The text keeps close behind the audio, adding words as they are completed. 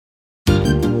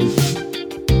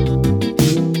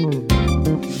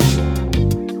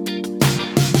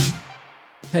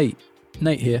Hey,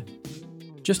 Nate here.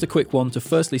 Just a quick one to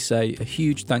firstly say a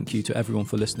huge thank you to everyone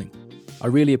for listening. I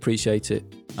really appreciate it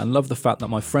and love the fact that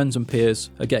my friends and peers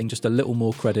are getting just a little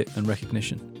more credit and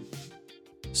recognition.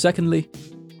 Secondly,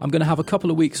 I'm going to have a couple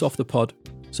of weeks off the pod,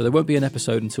 so there won't be an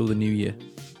episode until the new year.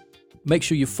 Make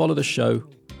sure you follow the show,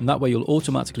 and that way you'll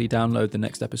automatically download the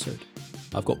next episode.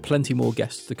 I've got plenty more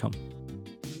guests to come.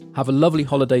 Have a lovely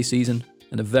holiday season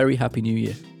and a very happy new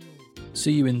year.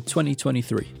 See you in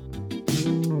 2023.